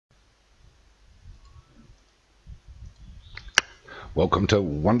Welcome to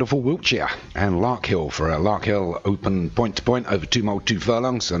wonderful Wiltshire and Larkhill for a Larkhill Open point-to-point over 2 mile 2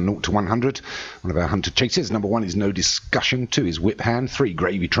 furlongs, so 0 to 100. One of our hunter chases. Number 1 is No Discussion, 2 is Whip Hand, 3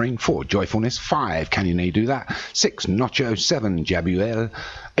 Gravy Train, 4 Joyfulness, 5 Can You Nay Do That, 6 Nacho, 7 Jabuel,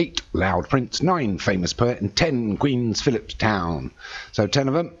 8 Loud Prince, 9 Famous Poet, and 10 Queen's Phillips Town. So 10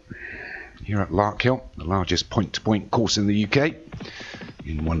 of them here at Larkhill, the largest point-to-point course in the UK,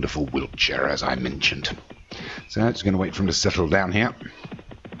 in wonderful Wiltshire, as I mentioned. So it's going to wait for him to settle down here.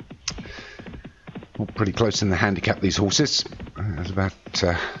 All pretty close in the handicap, these horses. There's about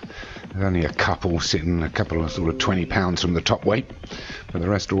only a couple sitting, a couple of sort of 20 pounds from the top weight, but the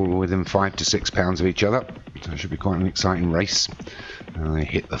rest are all within 5 to 6 pounds of each other. So it should be quite an exciting race. And they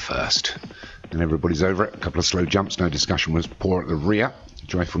hit the first, and everybody's over it. A couple of slow jumps. No Discussion was poor at the rear.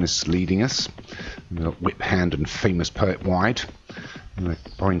 Joyfulness leading us. We've got Whip Hand and Famous Poet wide. And the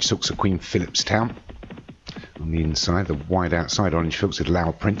orange silks of Queen Phillips Town. On the inside, the wide outside orange silks with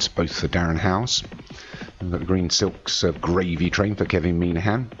Loud Prince, both for Darren Howes. We've got the green silks of Gravy Train for Kevin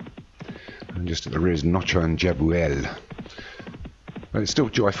Minahan. And just at the rear is Nacho and Jabuel. But it's still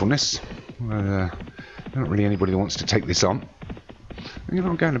Joyfulness. Not really anybody that wants to take this on. You're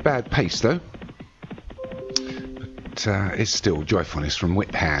not going at a bad pace though. But it's still Joyfulness from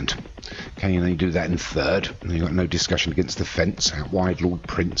Whip Hand. Can you do that in third? And you've got No Discussion against the fence. Out wide, Lord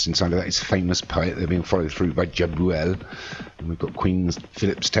Prince. Inside of that is Famous Poet. They're being followed through by Jabuel. And we've got Queen's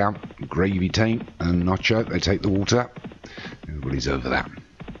Phillips Town, Gravy Train, and Nacho. They take the water. Everybody's over that.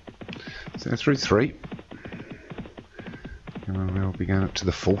 So through 3. And we'll be going up to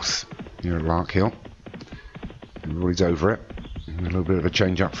the 4th here at Larkhill. Everybody's over it. A little bit of a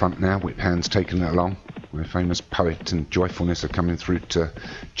change up front now. Whip Hand's taken it along. Where Famous Poet and Joyfulness are coming through to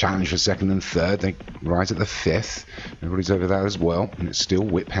challenge for 2nd and 3rd. They rise at the 5th. Everybody's over that as well, and it's still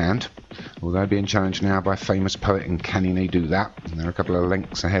Whip Hand, although being challenged now by Famous Poet and Can You Nay Do That. And they're a couple of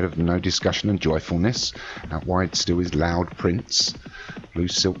lengths ahead of No Discussion and Joyfulness. Out wide still is Loud Prince, Blue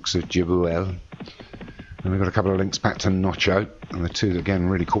Silks of Jibuel. And we've got a couple of links back to Nacho, and the two that again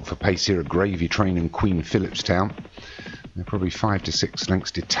really caught for pace here are Gravy Train and Queen Phillips Town. They're probably 5 to 6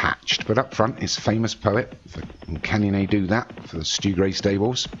 lengths detached, but up front is Famous Poet for Can You Nay Do That for the Stu Gray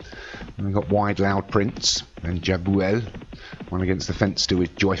stables. And we've got wide Loud Prince and Jabuel. One against the fence still is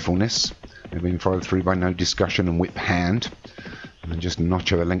Joyfulness. They've been followed through by No Discussion and Whip Hand. And then just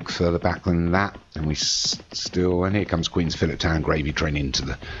Nacho a length further back than that. And we still, and here comes Queen's Phillips Town Gravy Train into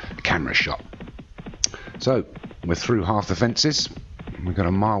the camera shot. So we're through half the fences. We've got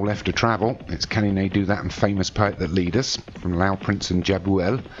a mile left to travel. It's Can You Nay Do That and Famous Poet that lead us from Loud Prince and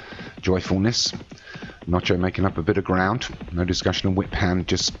Jabuel. Joyfulness. Nacho making up a bit of ground. No Discussion and Whip Hand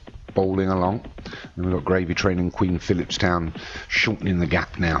just bowling along. And we've got Gravy Train and Queen Phillips Town shortening the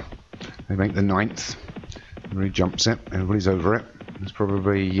gap now. They make the 9th. Everybody jumps it. Everybody's over it. There's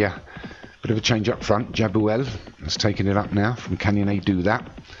probably a bit of a change up front. Jabuel has taken it up now from Can You Nay Do That.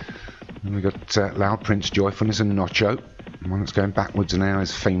 And we've got Loud Prince, Joyfulness and Nacho. One that's going backwards now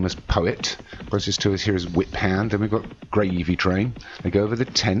is Famous Poet. Closest to us here is Whip Hand. Then we've got Gravy Train. They go over the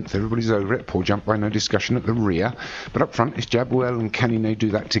 10th. Everybody's over it. Poor jump by No Discussion at the rear. But up front is Jabuel and Can You Nay Do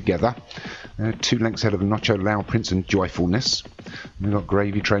That together. 2 lengths ahead of Nacho, Loud Prince and Joyfulness. And we've got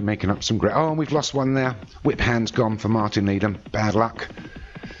Gravy Train making up some great... Oh, and we've lost one there. Whip Hand's gone for Martin Needham. Bad luck.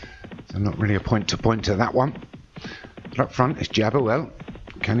 So not really a point-to-point to that one. But up front is Jabuel.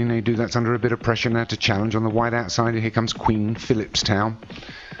 Can You Nay Do That's under a bit of pressure now to challenge on the wide outside. Here comes Queen Phillips Town.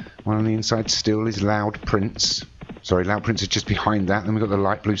 One on the inside still is Loud Prince. Sorry, Loud Prince is just behind that. Then we've got the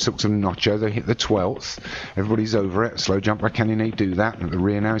light blue silks of Nacho. They hit the 12th. Everybody's over it. Slow jump by Can You Nay Do That. And at the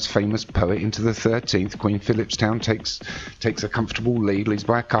rear now is Famous Poet into the 13th. Queen Phillips Town takes a comfortable lead. Leads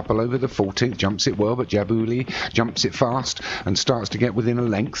by a couple over the 14th. Jumps it well, but Jabuli jumps it fast and starts to get within a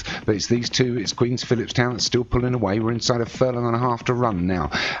length. But it's these two. It's Queen's Phillips Town that's still pulling away. We're inside a furlong and a half to run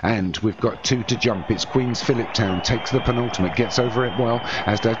now. And we've got 2 to jump. It's Queen's Phillips Town. Takes the penultimate. Gets over it well,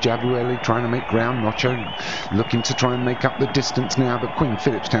 as does Jabuli trying to make ground. Nacho looking to try and make up the distance now, but Queen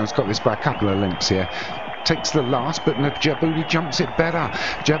Phillips Town's got this by a couple of lengths here. Takes the last, but Jabuli jumps it better.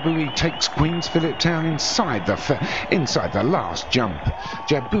 Jabuli takes Queen's Phillips Town inside the last jump.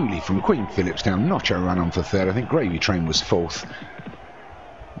 Jabuli from Queen Phillips Town. Nacho run on for 3rd. I think Gravy Train was 4th.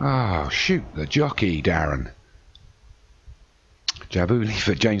 Oh, shoot the jockey, Darren. Jabuli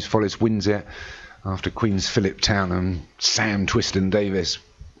for James Follis wins it after Queen's Phillips Town and Sam Twiston Davis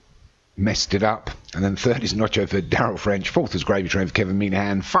messed it up. And then 3rd is Nacho for Darryl French. 4th was Gravy Train for Kevin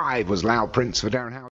Minahan. 5 was Loud Prince for Darren Howard.